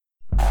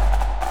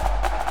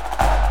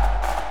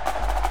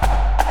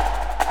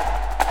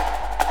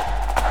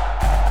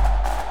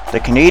the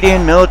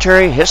Canadian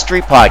Military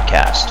History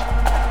Podcast.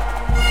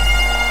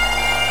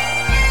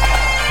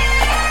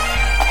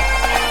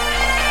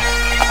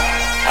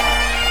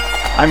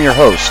 I'm your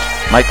host,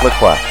 Mike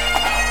Lacroix.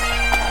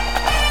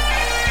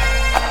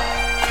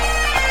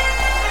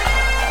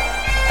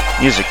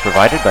 Music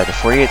provided by the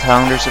 48th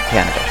Highlanders of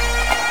Canada.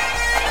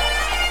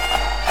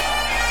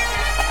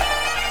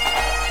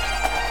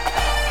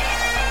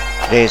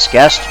 Today's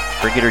guest,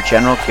 Brigadier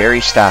General Gary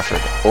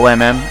Stafford,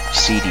 OMM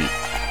CD.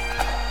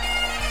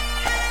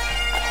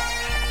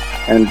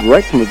 And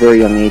right from a very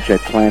young age, I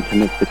planned to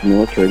make the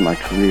military my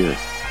career.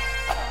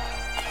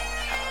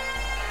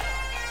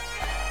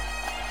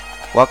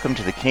 Welcome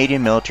to the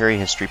Canadian Military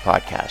History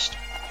Podcast.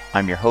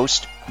 I'm your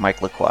host,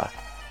 Mike Lacroix.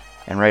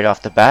 And right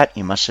off the bat,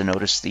 you must have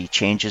noticed the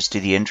changes to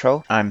the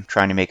intro. I'm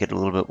trying to make it a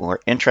little bit more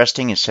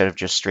interesting instead of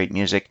just straight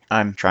music.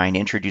 I'm trying to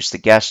introduce the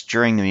guest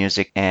during the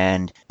music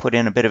and put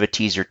in a bit of a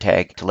teaser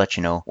tag to let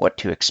you know what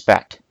to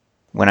expect.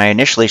 When I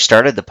initially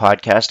started the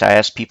podcast, I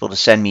asked people to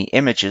send me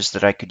images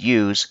that I could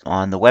use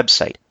on the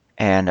website.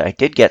 And I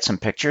did get some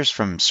pictures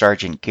from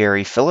Sergeant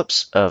Gary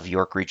Phillips of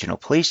York Regional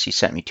Police. He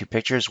sent me two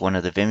pictures, one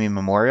of the Vimy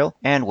Memorial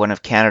and one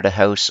of Canada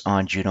House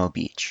on Juno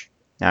Beach.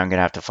 Now I'm going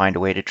to have to find a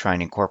way to try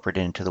and incorporate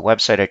it into the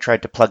website. I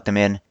tried to plug them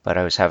in, but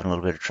I was having a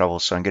little bit of trouble,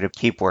 so I'm going to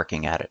keep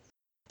working at it.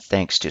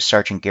 Thanks to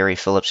Sergeant Gary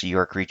Phillips of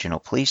York Regional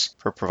Police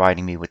for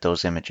providing me with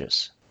those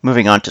images.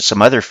 Moving on to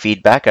some other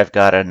feedback, I've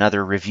got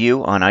another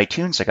review on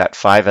iTunes. I got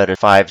 5 out of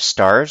 5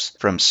 stars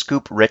from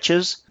Scoop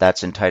Riches.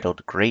 That's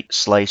entitled Great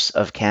Slice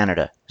of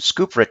Canada.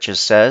 Scoop Riches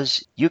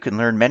says, "You can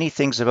learn many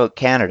things about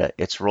Canada,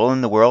 its role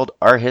in the world,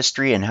 our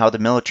history, and how the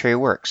military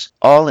works,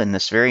 all in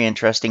this very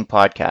interesting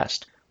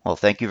podcast." Well,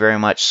 thank you very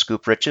much,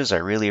 Scoop Riches. I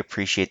really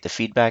appreciate the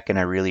feedback, and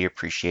I really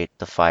appreciate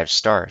the 5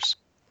 stars.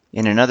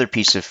 In another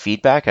piece of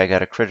feedback, I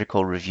got a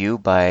critical review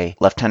by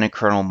Lieutenant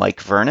Colonel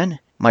Mike Vernon.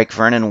 Mike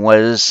Vernon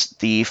was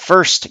the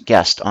first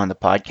guest on the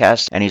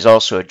podcast, and he's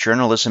also a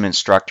journalism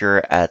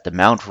instructor at the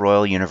Mount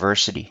Royal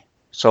University.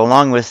 So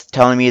along with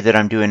telling me that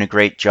I'm doing a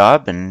great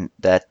job and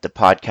that the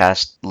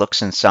podcast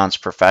looks and sounds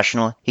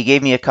professional, he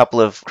gave me a couple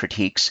of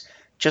critiques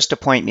just to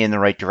point me in the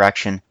right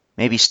direction,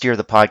 maybe steer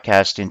the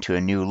podcast into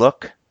a new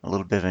look, a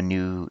little bit of a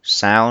new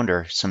sound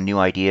or some new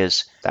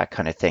ideas, that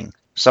kind of thing.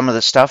 Some of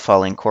the stuff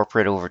I'll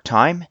incorporate over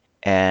time,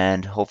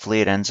 and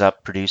hopefully it ends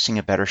up producing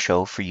a better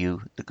show for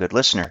you, the good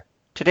listener.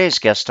 Today's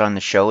guest on the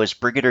show is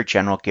Brigadier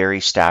General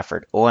Gary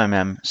Stafford,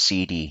 OMM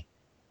CD.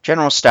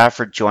 General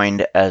Stafford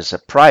joined as a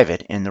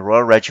private in the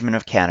Royal Regiment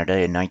of Canada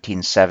in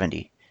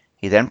 1970.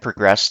 He then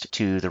progressed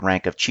to the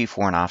rank of Chief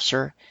Warrant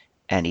Officer,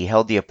 and he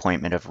held the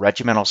appointment of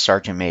Regimental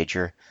Sergeant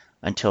Major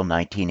until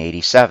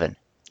 1987.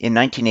 In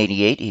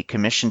 1988, he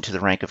commissioned to the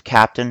rank of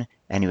Captain,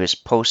 and he was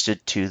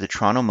posted to the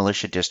Toronto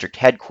Militia District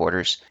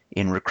Headquarters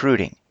in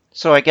recruiting.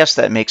 So I guess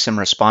that makes him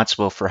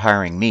responsible for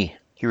hiring me.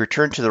 He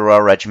returned to the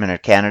Royal Regiment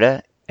of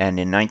Canada, and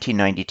in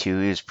 1992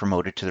 he was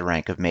promoted to the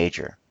rank of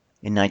Major.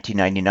 In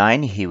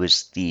 1999 he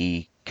was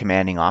the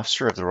commanding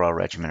officer of the Royal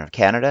Regiment of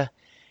Canada,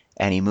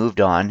 and he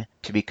moved on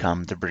to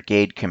become the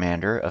brigade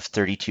commander of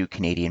 32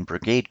 Canadian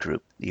Brigade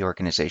Group, the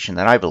organization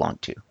that I belong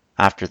to.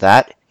 After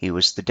that, he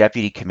was the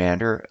deputy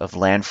commander of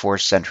Land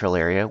Force Central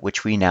Area,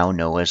 which we now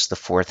know as the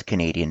 4th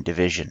Canadian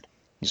Division.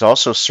 He's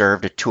also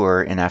served a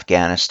tour in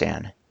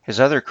Afghanistan. His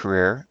other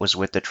career was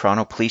with the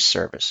Toronto Police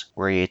Service,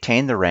 where he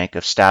attained the rank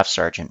of Staff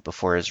Sergeant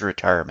before his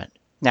retirement.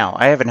 Now,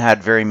 I haven't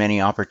had very many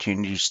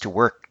opportunities to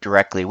work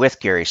directly with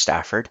Gary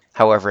Stafford.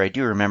 However, I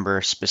do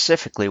remember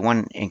specifically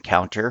one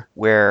encounter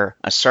where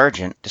a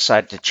sergeant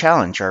decided to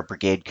challenge our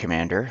brigade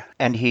commander,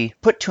 and he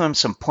put to him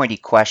some pointy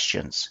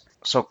questions.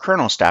 So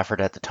Colonel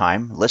Stafford at the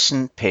time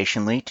listened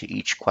patiently to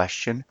each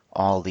question,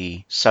 all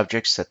the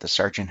subjects that the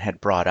sergeant had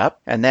brought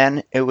up, and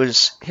then it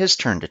was his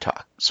turn to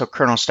talk. So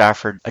Colonel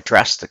Stafford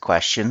addressed the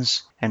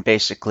questions and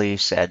basically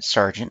said,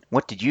 "Sergeant,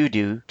 what did you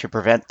do to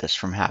prevent this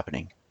from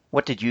happening?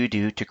 What did you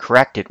do to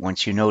correct it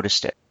once you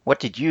noticed it? What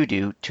did you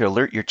do to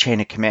alert your chain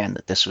of command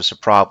that this was a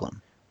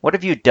problem? What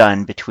have you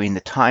done between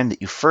the time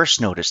that you first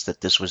noticed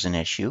that this was an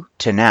issue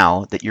to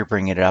now that you're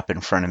bringing it up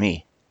in front of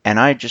me?" And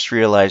I just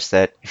realized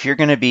that if you're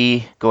going to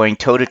be going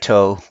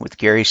toe-to-toe with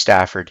Gary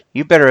Stafford,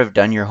 you better have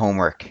done your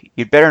homework.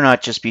 You'd better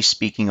not just be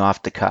speaking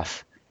off the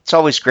cuff. It's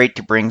always great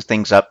to bring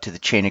things up to the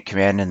chain of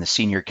command and the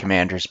senior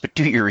commanders, but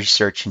do your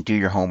research and do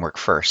your homework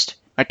first.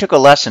 I took a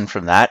lesson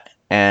from that,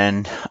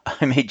 and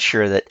I made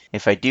sure that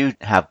if I do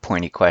have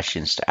pointy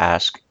questions to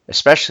ask,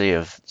 especially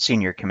of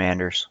senior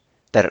commanders,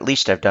 that at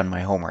least I've done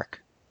my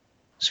homework.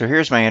 So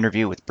here's my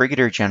interview with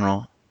Brigadier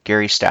General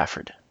Gary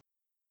Stafford.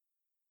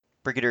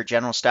 Brigadier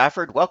General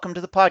Stafford, welcome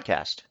to the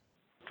podcast.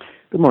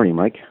 Good morning,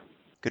 Mike.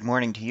 Good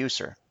morning to you,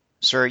 sir.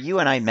 Sir, you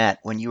and I met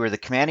when you were the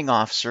commanding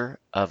officer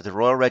of the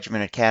Royal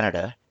Regiment of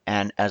Canada,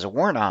 and as a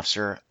warrant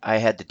officer, I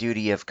had the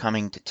duty of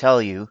coming to tell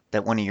you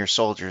that one of your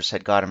soldiers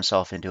had got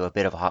himself into a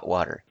bit of hot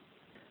water.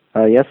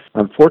 Yes,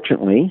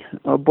 unfortunately,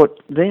 but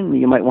then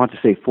you might want to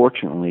say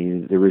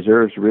fortunately, the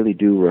reserves really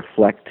do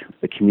reflect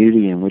the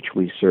community in which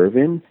we serve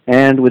in.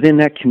 And within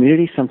that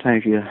community,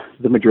 sometimes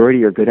the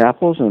majority are good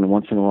apples, and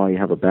once in a while you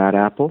have a bad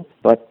apple.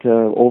 But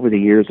over the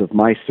years of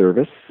my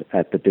service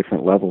at the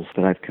different levels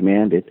that I've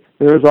commanded,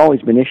 there has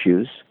always been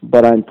issues,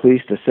 but I'm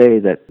pleased to say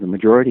that the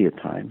majority of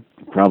the time,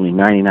 probably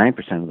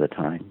 99% of the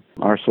time,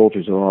 our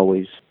soldiers have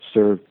always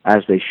served as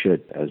they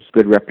should, as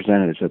good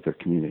representatives of their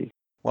community.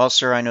 Well,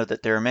 sir, I know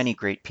that there are many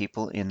great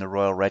people in the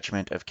Royal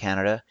Regiment of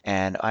Canada,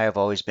 and I have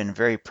always been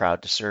very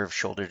proud to serve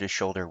shoulder to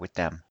shoulder with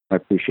them. I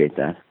appreciate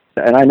that.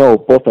 And I know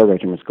both our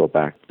regiments go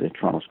back, the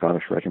Toronto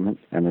Scottish Regiment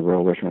and the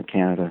Royal Regiment of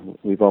Canada.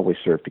 We've always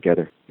served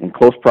together in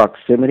close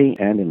proximity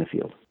and in the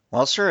field.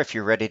 Well, sir, if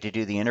you're ready to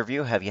do the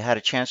interview, have you had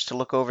a chance to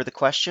look over the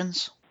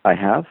questions? I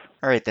have.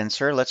 All right then,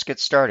 sir, let's get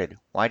started.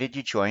 Why did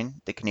you join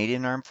the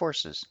Canadian Armed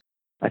Forces?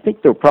 I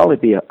think there'll probably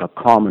be a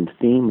common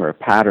theme or a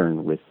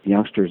pattern with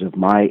youngsters of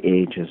my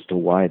age as to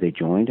why they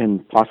joined,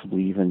 and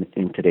possibly even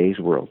in today's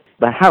world.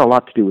 That had a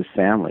lot to do with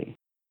family.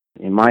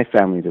 In my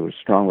family, there was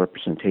strong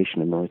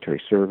representation of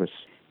military service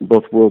in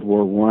both World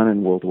War I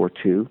and World War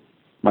II.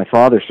 My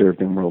father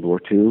served in World War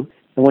II,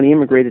 and when he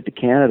immigrated to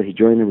Canada, he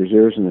joined the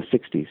reserves in the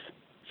 60s.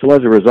 So as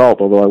a result,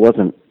 although I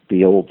wasn't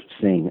the old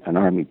saying, an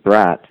army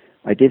brat,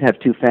 I did have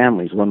two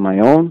families, one my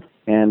own,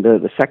 and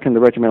the second, the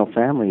regimental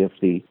family of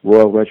the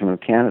Royal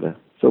Regiment of Canada.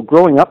 So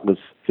growing up was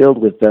filled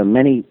with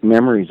many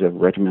memories of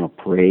regimental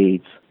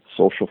parades,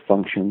 social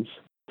functions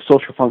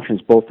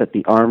both at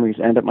the armories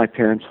and at my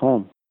parents'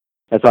 home.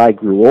 As I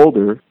grew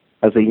older,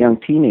 as a young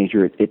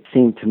teenager, it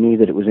seemed to me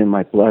that it was in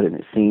my blood, and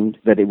it seemed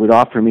that it would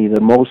offer me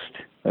the most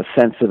a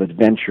sense of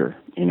adventure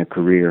in a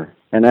career.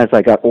 And as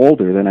I got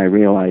older, then I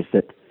realized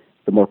that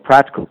the more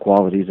practical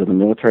qualities of the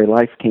military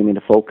life came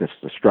into focus,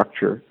 the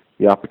structure,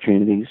 the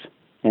opportunities,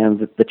 and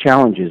the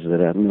challenges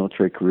that a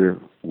military career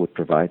would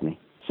provide me.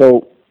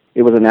 So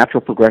it was a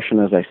natural progression,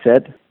 as I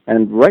said,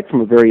 and right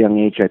from a very young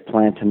age, I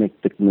planned to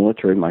make the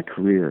military my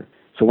career.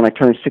 So when I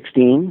turned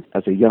 16,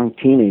 as a young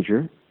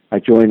teenager, I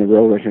joined the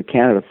Royal Regiment of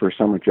Canada for a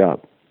summer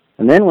job.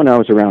 And then when I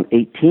was around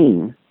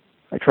 18,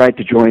 I tried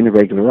to join the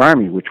regular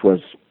army, which was,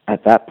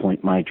 at that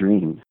point, my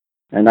dream.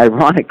 And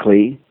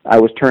ironically, I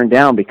was turned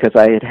down because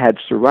I had had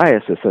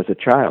psoriasis as a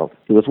child.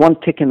 It was one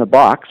tick in the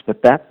box,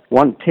 but that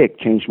one tick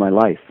changed my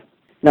life.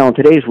 Now, in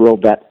today's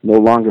world, that no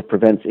longer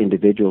prevents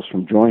individuals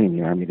from joining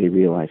the Army. They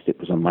realized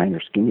it was a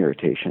minor skin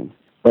irritation.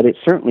 But it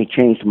certainly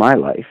changed my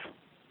life.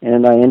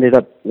 And I ended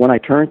up, when I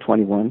turned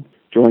 21,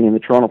 joining the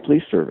Toronto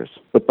Police Service.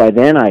 But by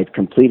then, I had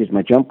completed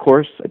my jump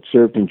course. I'd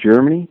served in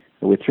Germany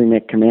with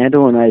 3-Met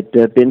Commando, and I'd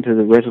been to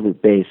the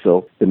Resolute Base.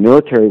 So the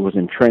military was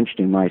entrenched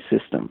in my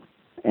system.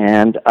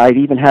 And I'd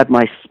even had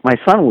my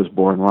son was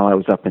born while I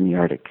was up in the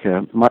Arctic,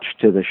 much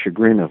to the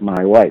chagrin of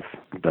my wife,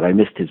 that I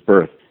missed his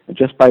birth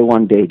just by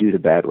one day due to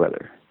bad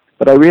weather.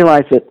 But I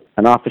realized that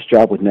an office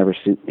job would never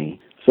suit me.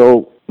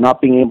 So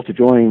not being able to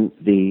join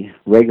the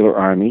regular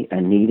Army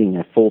and needing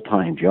a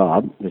full-time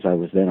job, because I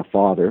was then a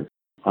father,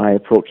 I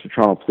approached the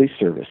Toronto Police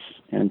Service.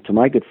 And to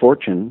my good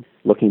fortune,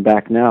 looking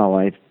back now,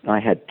 I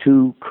had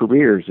two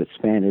careers that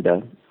spanned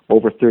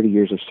over 30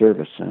 years of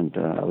service, and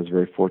I was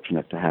very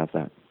fortunate to have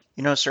that.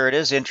 You know, sir, it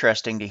is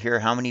interesting to hear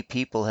how many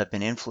people have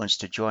been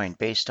influenced to join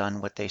based on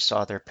what they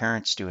saw their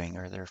parents doing,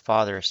 or their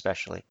father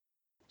especially.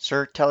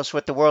 Sir, tell us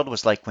what the world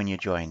was like when you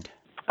joined.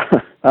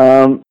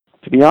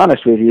 To be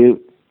honest with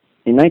you,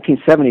 in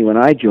 1970 when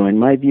I joined,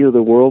 my view of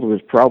the world was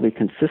probably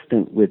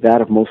consistent with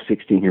that of most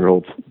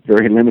 16-year-olds,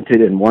 very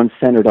limited and one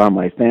centered on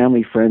my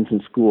family, friends,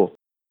 and school.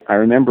 I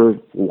remember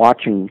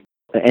watching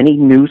any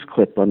news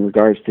clip on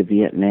regards to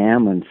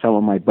Vietnam, and some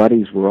of my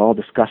buddies were all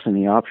discussing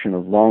the option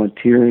of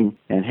volunteering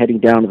and heading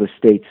down to the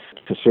States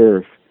to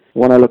serve.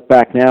 When I look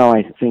back now,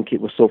 I think it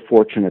was so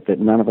fortunate that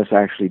none of us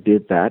actually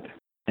did that.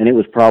 And it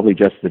was probably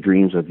just the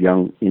dreams of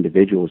young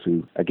individuals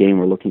who, again,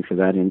 were looking for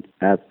that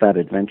that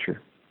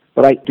adventure.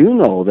 But I do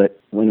know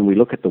that when we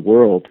look at the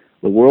world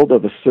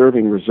of a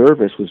serving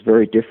reservist was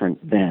very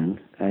different then,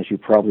 as you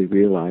probably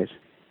realize.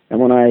 And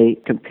when I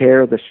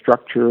compare the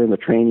structure and the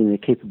training and the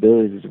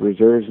capabilities of the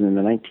reserves in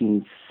the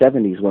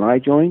 1970s when I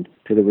joined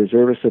to the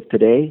reservists of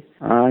today,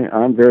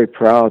 I'm very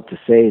proud to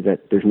say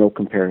that there's no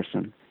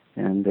comparison.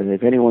 And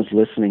if anyone's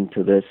listening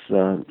to this,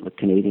 the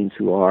Canadians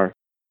who are,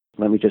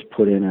 let me just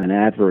put in an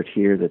advert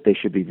here that they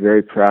should be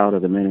very proud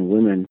of the men and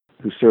women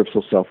who serve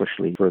so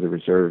selfishly for the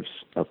reserves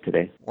of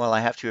today. Well,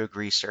 I have to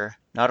agree, sir.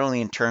 Not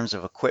only in terms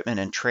of equipment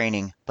and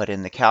training, but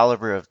in the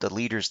caliber of the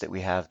leaders that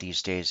we have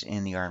these days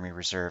in the Army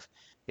Reserve.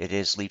 It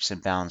is leaps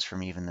and bounds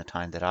from even the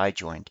time that I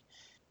joined.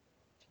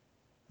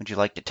 Would you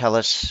like to tell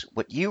us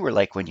what you were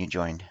like when you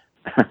joined?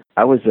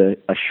 I was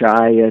a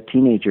shy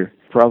teenager,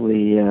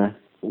 probably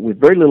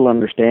with very little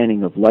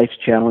understanding of life's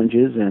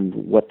challenges and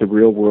what the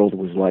real world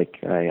was like.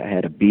 I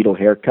had a Beatle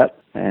haircut,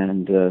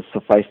 and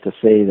suffice to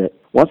say that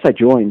once I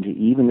joined,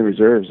 even the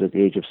reserves at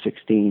the age of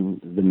 16,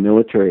 the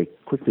military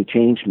quickly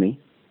changed me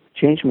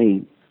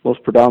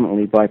most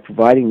predominantly by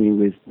providing me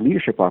with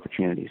leadership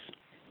opportunities.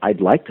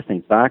 I'd like to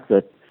think back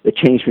that it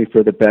changed me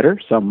for the better.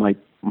 Some might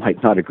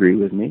might not agree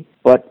with me.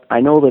 But I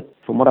know that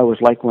from what I was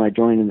like when I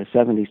joined in the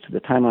 70s to the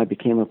time I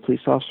became a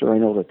police officer, I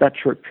know that that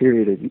short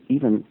period of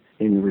even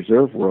in the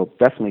reserve world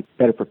definitely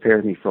better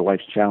prepared me for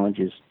life's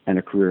challenges and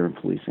a career in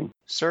policing.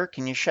 Sir,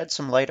 can you shed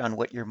some light on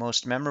what your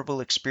most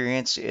memorable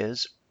experience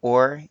is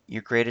or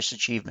your greatest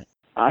achievement?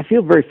 I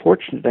feel very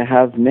fortunate to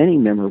have many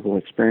memorable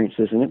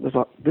experiences, and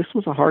this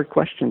was a hard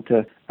question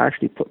to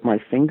actually put my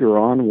finger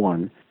on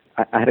one.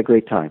 I had a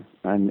great time.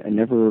 I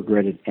never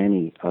regretted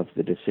any of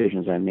the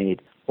decisions I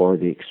made or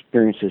the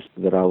experiences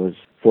that I was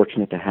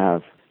fortunate to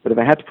have. But if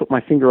I had to put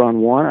my finger on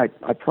one,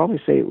 I'd probably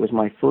say it was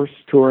my first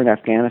tour in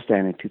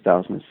Afghanistan in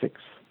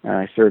 2006.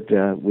 I served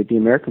with the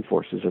American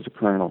Forces as a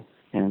colonel,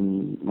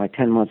 and my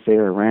 10 months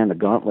there, I ran the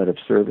gauntlet of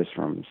service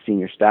from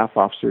senior staff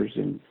officers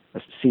and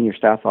a senior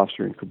staff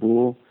officer in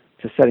Kabul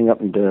to setting up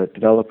and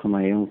developing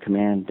my own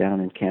command down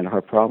in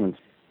Kandahar province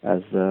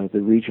as the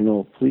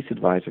regional police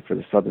advisor for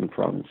the southern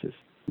provinces.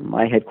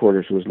 My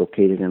headquarters was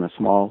located in a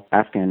small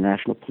Afghan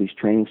National Police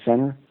Training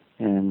Center,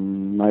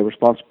 and my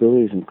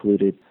responsibilities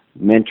included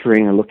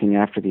mentoring and looking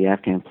after the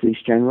Afghan Police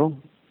General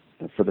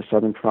for the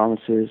southern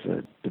provinces,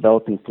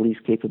 developing police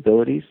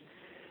capabilities,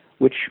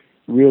 which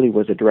really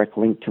was a direct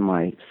link to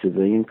my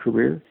civilian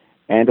career,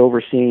 and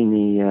overseeing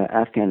the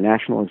Afghan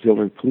National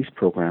Auxiliary Police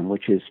Program,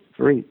 which is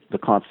the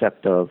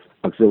concept of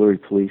auxiliary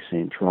police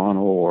in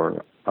Toronto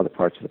or other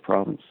parts of the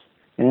province.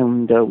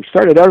 And we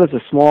started out as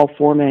a small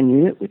four-man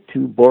unit with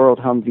 2 borrowed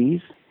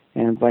Humvees,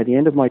 and by the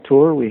end of my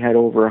tour, we had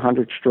over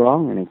 100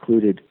 strong and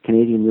included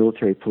Canadian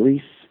military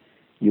police,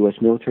 U.S.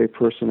 military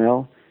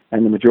personnel,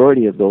 and the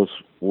majority of those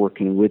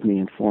working with me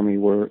and for me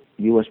were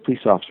U.S.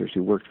 police officers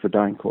who worked for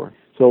DynCorp.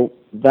 So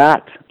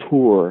that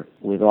tour,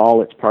 with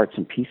all its parts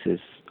and pieces,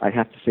 I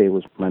have to say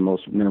was my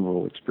most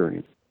memorable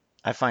experience.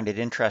 I find it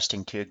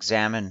interesting to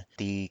examine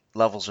the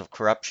levels of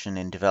corruption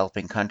in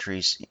developing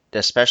countries,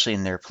 especially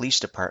in their police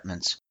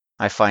departments.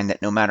 I find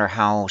that no matter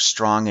how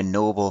strong and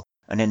noble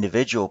an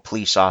individual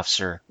police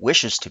officer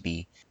wishes to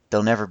be,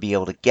 they'll never be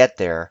able to get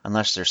there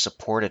unless they're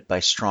supported by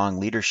strong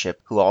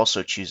leadership who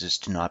also chooses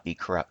to not be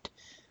corrupt.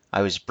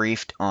 I was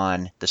briefed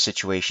on the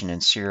situation in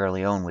Sierra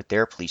Leone with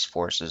their police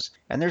forces,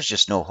 and there's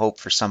just no hope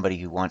for somebody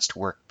who wants to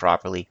work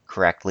properly,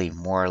 correctly,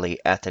 morally,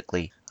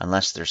 ethically,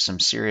 unless there's some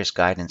serious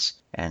guidance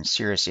and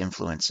serious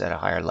influence at a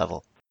higher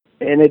level.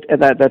 And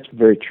that's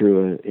very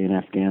true in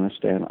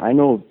Afghanistan. I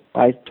know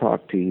I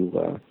talked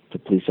to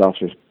police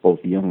officers,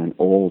 both young and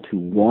old, who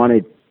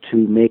wanted to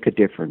make a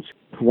difference,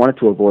 who wanted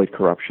to avoid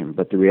corruption,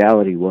 but the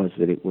reality was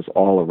that it was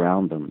all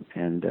around them,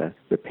 and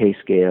the pay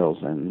scales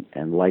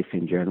and life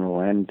in general,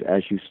 and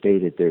as you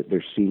stated,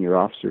 their senior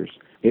officers,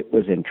 it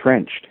was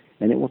entrenched,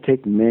 and it will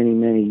take many,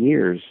 many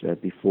years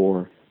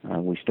before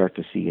we start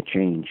to see a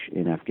change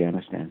in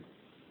Afghanistan.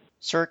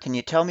 Sir, can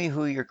you tell me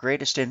who your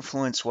greatest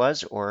influence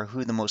was, or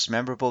who the most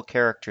memorable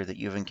character that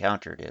you've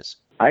encountered is?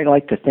 I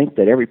like to think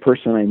that every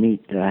person I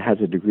meet has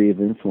a degree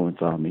of influence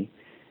on me.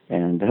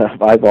 And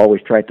I've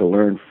always tried to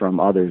learn from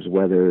others,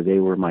 whether they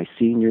were my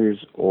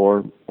seniors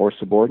or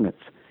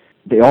subordinates.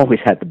 They always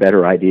had the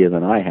better idea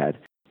than I had.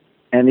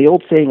 And the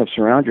old saying of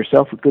surround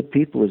yourself with good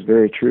people is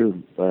very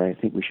true, but I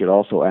think we should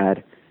also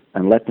add,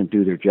 and let them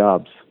do their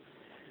jobs.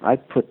 I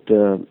put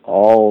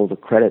all the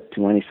credit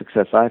to any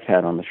success I've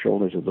had on the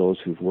shoulders of those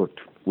who've worked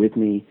with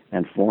me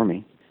and for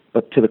me.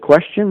 But to the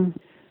question,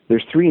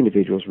 there's 3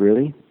 individuals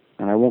really,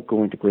 and I won't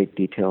go into great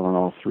detail on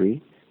all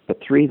 3, but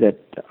 3 that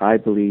I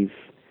believe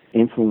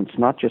influenced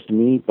not just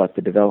me, but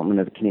the development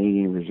of the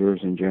Canadian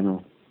Reserves in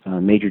general.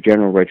 Major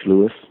General Reg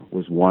Lewis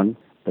was one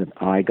that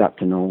I got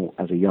to know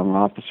as a young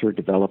officer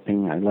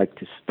developing. I liked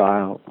his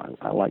style.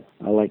 I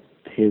liked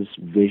his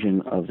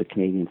vision of the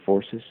Canadian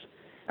Forces.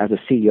 As a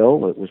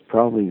CEO, it was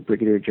probably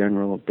Brigadier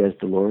General Des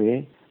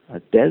Delorier.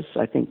 Des,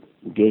 I think,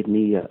 gave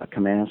me a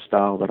command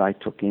style that I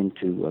took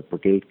into a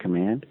brigade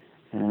command.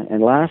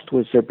 And last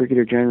was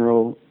Brigadier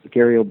General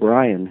Gary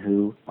O'Brien,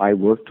 who I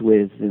worked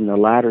with in the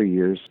latter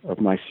years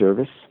of my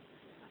service.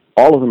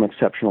 All of them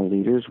exceptional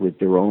leaders with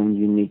their own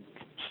unique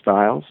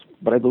styles,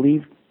 but I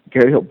believe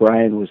Gary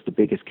O'Brien was the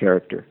biggest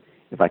character,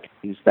 if I can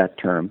use that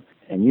term.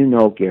 And you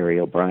know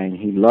Gary O'Brien,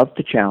 he loved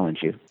to challenge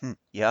you.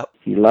 Yep.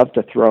 He loved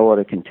to throw out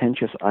a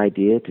contentious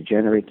idea to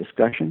generate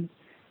discussion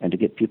and to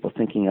get people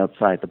thinking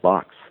outside the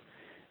box.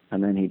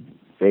 And then he'd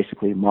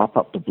basically mop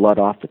up the blood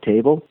off the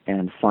table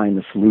and find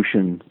the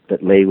solution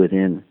that lay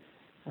within.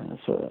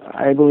 So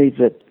I believe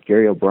that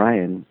Gary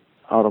O'Brien,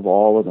 out of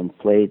all of them,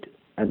 played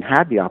and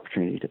had the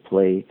opportunity to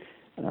play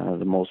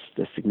the most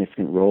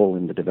significant role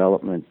in the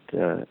development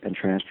and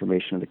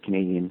transformation of the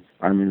Canadian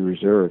Army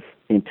Reserve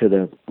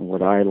into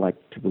what I like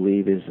to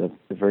believe is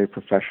a very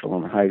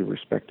professional and highly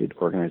respected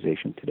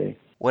organization today.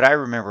 What I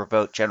remember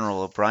about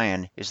General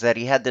O'Brien is that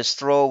he had this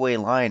throwaway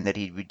line that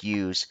he would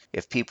use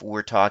if people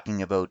were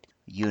talking about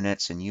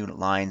units and unit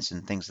lines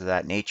and things of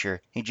that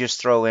nature. He'd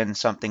just throw in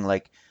something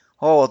like,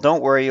 "Oh, well,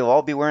 don't worry, you'll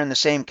all be wearing the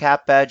same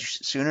cap badge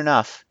soon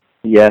enough."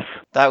 Yes.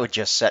 That would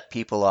just set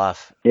people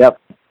off. Yep.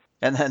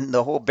 And then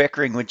the whole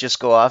bickering would just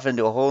go off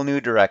into a whole new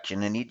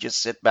direction, and he'd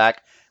just sit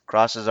back,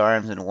 cross his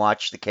arms, and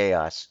watch the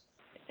chaos.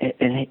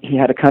 and he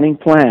had a cunning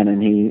plan,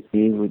 and he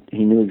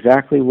knew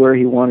exactly where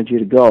he wanted you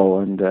to go,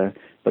 and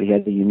but he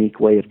had a unique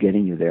way of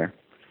getting you there.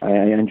 I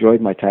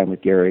enjoyed my time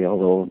with Gary,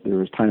 although there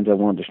was times I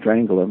wanted to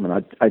strangle him,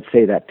 and I'd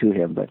say that to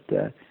him, but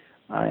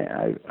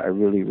I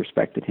really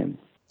respected him.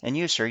 And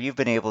you, sir, you've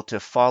been able to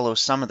follow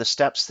some of the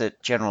steps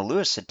that General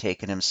Lewis had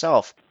taken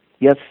himself.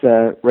 Yes,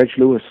 Reg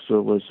Lewis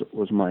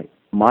was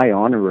my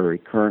honorary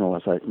colonel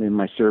in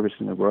my service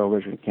in the Royal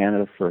Regiment of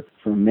Canada for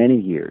many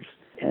years,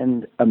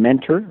 and a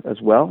mentor as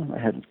well. I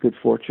had the good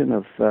fortune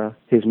of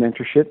his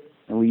mentorship,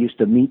 and we used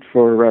to meet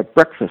for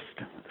breakfast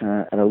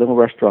at a little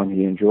restaurant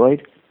he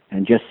enjoyed,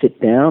 and just sit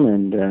down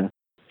and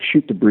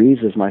shoot the breeze,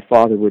 as my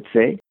father would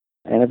say.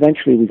 And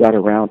eventually we got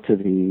around to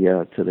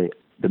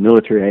the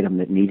military item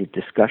that needed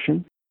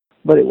discussion.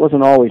 But it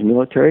wasn't always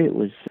military. It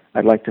was,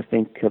 I'd like to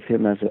think of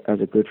him as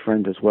a good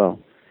friend as well.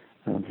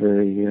 I'm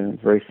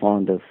very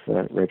fond of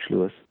Reg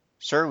Lewis.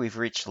 Sir, we've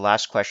reached the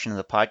last question of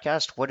the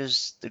podcast. What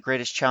is the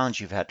greatest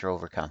challenge you've had to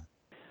overcome?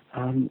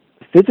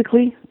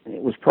 Physically,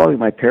 it was probably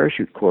my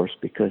parachute course,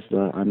 because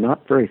I'm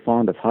not very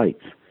fond of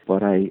heights,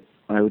 but I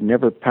would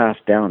never pass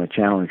down a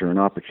challenge or an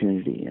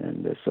opportunity,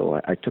 and so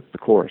I took the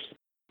course.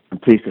 I'm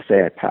pleased to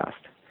say I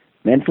passed.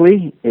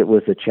 Mentally, it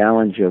was a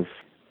challenge of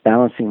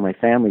balancing my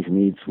family's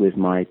needs with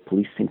my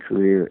policing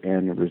career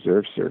and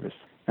reserve service.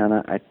 And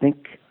I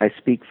think I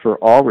speak for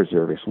all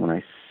reservists when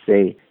I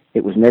say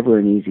it was never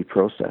an easy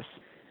process,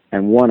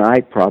 and one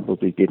I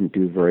probably didn't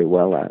do very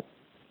well at.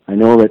 I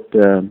know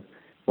that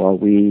while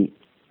we,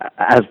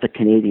 as the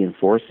Canadian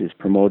Forces,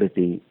 promoted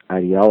the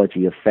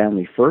ideology of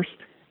family first,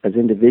 as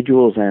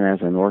individuals and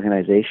as an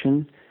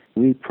organization,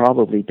 we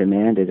probably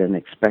demanded and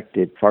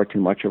expected far too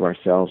much of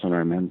ourselves and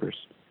our members.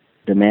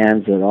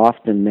 Demands that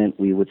often meant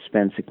we would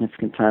spend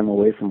significant time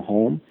away from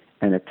home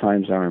and at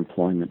times our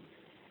employment.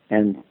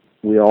 And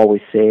we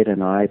always say it,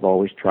 and I've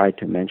always tried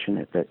to mention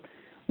it, that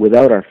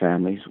without our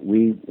families,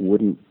 we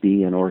wouldn't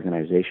be an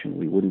organization.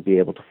 We wouldn't be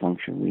able to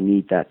function. We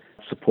need that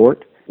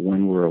support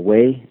when we're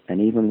away and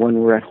even when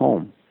we're at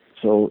home.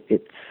 So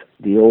it's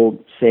the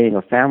old saying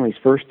of families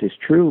first is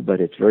true,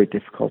 but it's very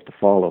difficult to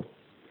follow.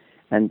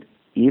 And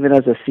even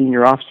as a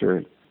senior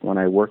officer, when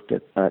I worked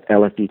at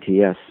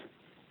LFDTS,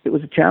 it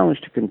was a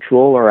challenge to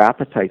control our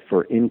appetite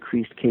for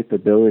increased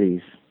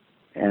capabilities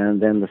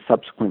and then the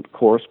subsequent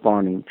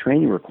corresponding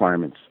training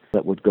requirements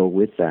that would go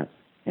with that.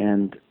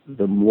 And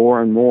the more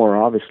and more,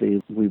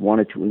 obviously, we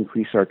wanted to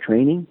increase our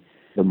training,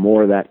 the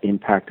more that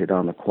impacted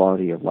on the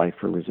quality of life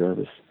for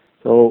reservists.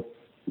 So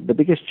the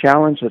biggest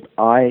challenge that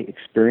I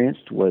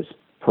experienced was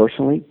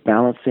personally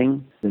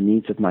balancing the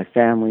needs of my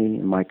family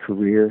and my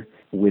career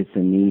with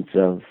the needs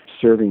of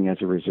serving as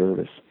a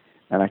reservist.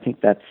 And I think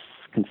that's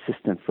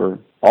consistent for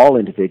all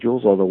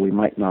individuals, although we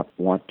might not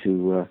want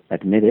to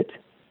admit it.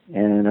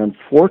 And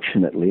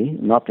unfortunately,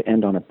 not to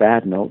end on a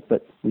bad note,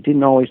 but we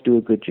didn't always do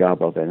a good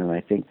job of it. And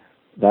I think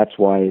that's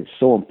why it's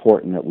so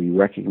important that we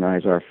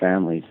recognize our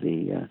families,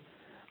 the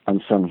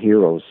unsung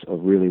heroes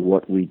of really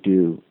what we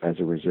do as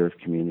a reserve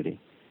community.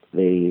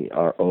 They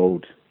are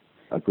owed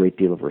a great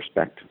deal of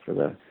respect for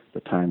the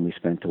time we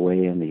spent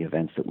away and the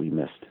events that we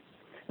missed.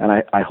 And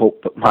I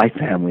hope that my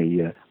family,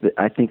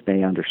 I think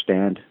they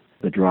understand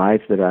the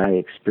drive that I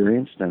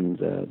experienced and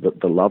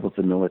the love of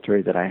the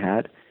military that I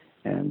had,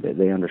 and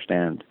they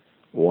understand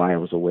why I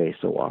was away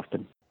so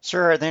often.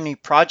 Sir, are there any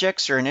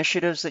projects or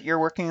initiatives that you're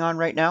working on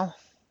right now?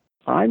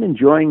 I'm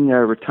enjoying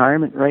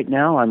retirement right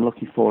now. I'm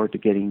looking forward to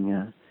getting,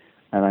 and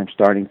I'm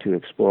starting to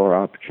explore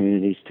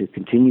opportunities to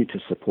continue to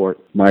support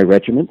my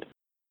regiment,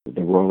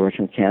 the Royal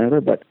Regiment of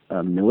Canada, but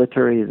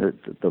military,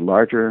 the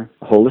larger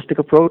holistic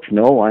approach.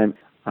 No, I'm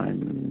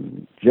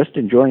just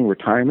enjoying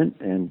retirement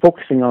and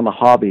focusing on the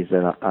hobbies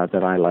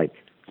that I like,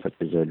 such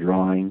as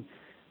drawing.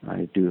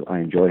 I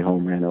enjoy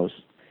home renos.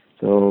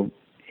 So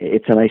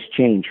it's a nice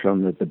change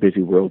from the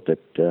busy world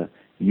that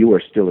you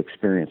are still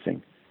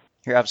experiencing.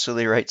 You're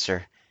absolutely right,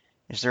 sir.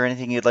 Is there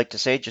anything you'd like to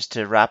say just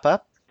to wrap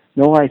up?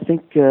 No, I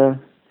think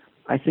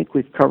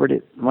we've covered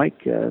it,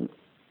 Mike.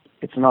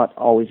 It's not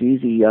always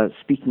easy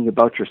speaking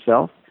about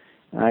yourself.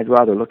 I'd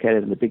rather look at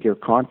it in the bigger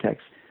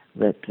context,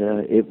 that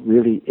it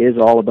really is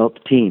all about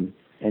the team.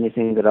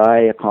 Anything that I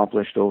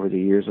accomplished over the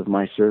years of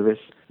my service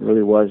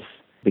really was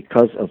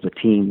because of the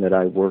team that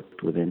I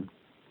worked within.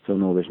 So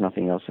no, there's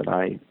nothing else that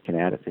I can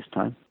add at this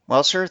time.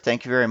 Well, sir,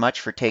 thank you very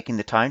much for taking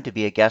the time to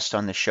be a guest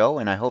on the show,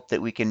 and I hope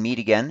that we can meet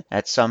again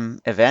at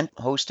some event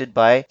hosted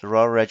by the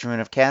Royal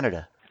Regiment of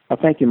Canada. Well,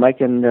 thank you,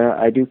 Mike, and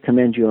I do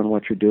commend you on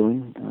what you're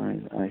doing.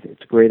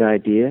 It's a great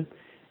idea,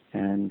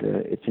 and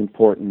it's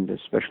important,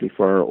 especially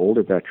for our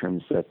older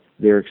veterans, that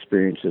their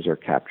experiences are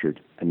captured,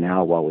 and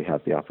now while we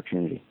have the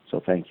opportunity. So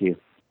thank you.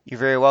 You're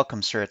very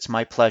welcome, sir. It's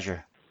my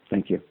pleasure.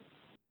 Thank you.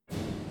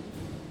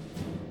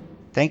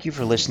 Thank you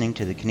for listening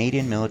to the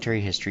Canadian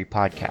Military History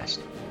Podcast.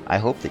 I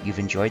hope that you've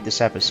enjoyed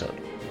this episode.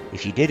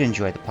 If you did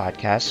enjoy the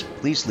podcast,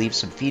 please leave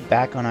some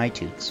feedback on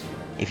iTunes.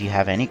 If you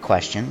have any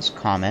questions,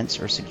 comments,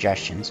 or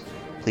suggestions,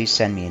 please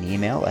send me an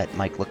email at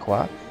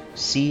mikelacroix,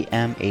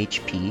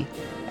 cmhp@gmail.com.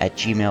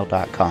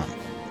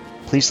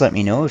 Please let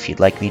me know if you'd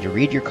like me to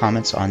read your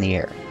comments on the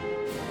air.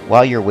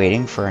 While you're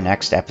waiting for our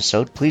next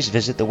episode, please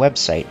visit the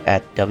website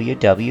at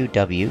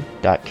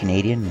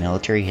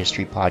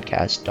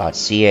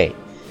www.canadianmilitaryhistorypodcast.ca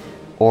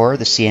or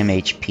the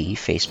CMHP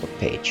Facebook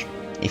page.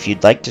 If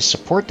you'd like to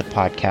support the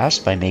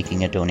podcast by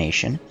making a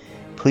donation,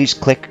 please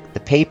click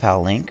the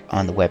PayPal link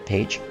on the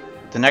webpage.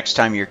 The next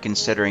time you're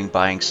considering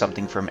buying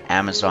something from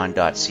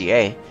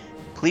Amazon.ca,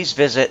 please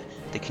visit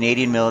the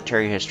Canadian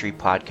Military History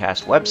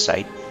Podcast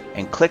website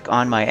and click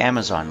on my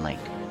Amazon link.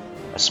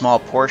 A small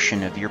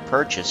portion of your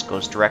purchase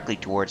goes directly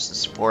towards the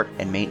support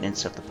and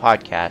maintenance of the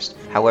podcast.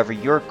 However,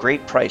 your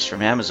great price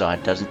from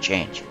Amazon doesn't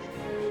change.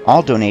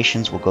 All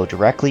donations will go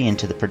directly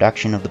into the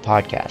production of the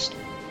podcast.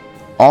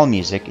 All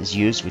music is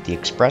used with the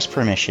express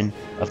permission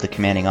of the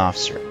commanding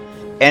officer.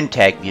 End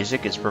tag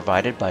music is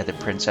provided by the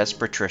Princess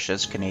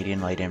Patricia's Canadian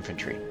Light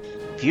Infantry.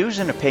 Views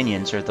and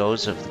opinions are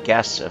those of the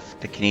guests of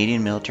the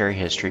Canadian Military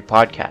History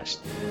Podcast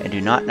and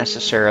do not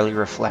necessarily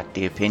reflect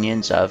the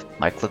opinions of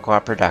Mike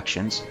Lacroix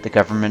Productions, the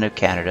Government of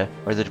Canada,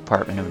 or the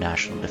Department of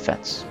National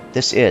Defence.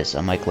 This is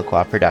a Mike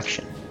Lacroix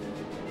production.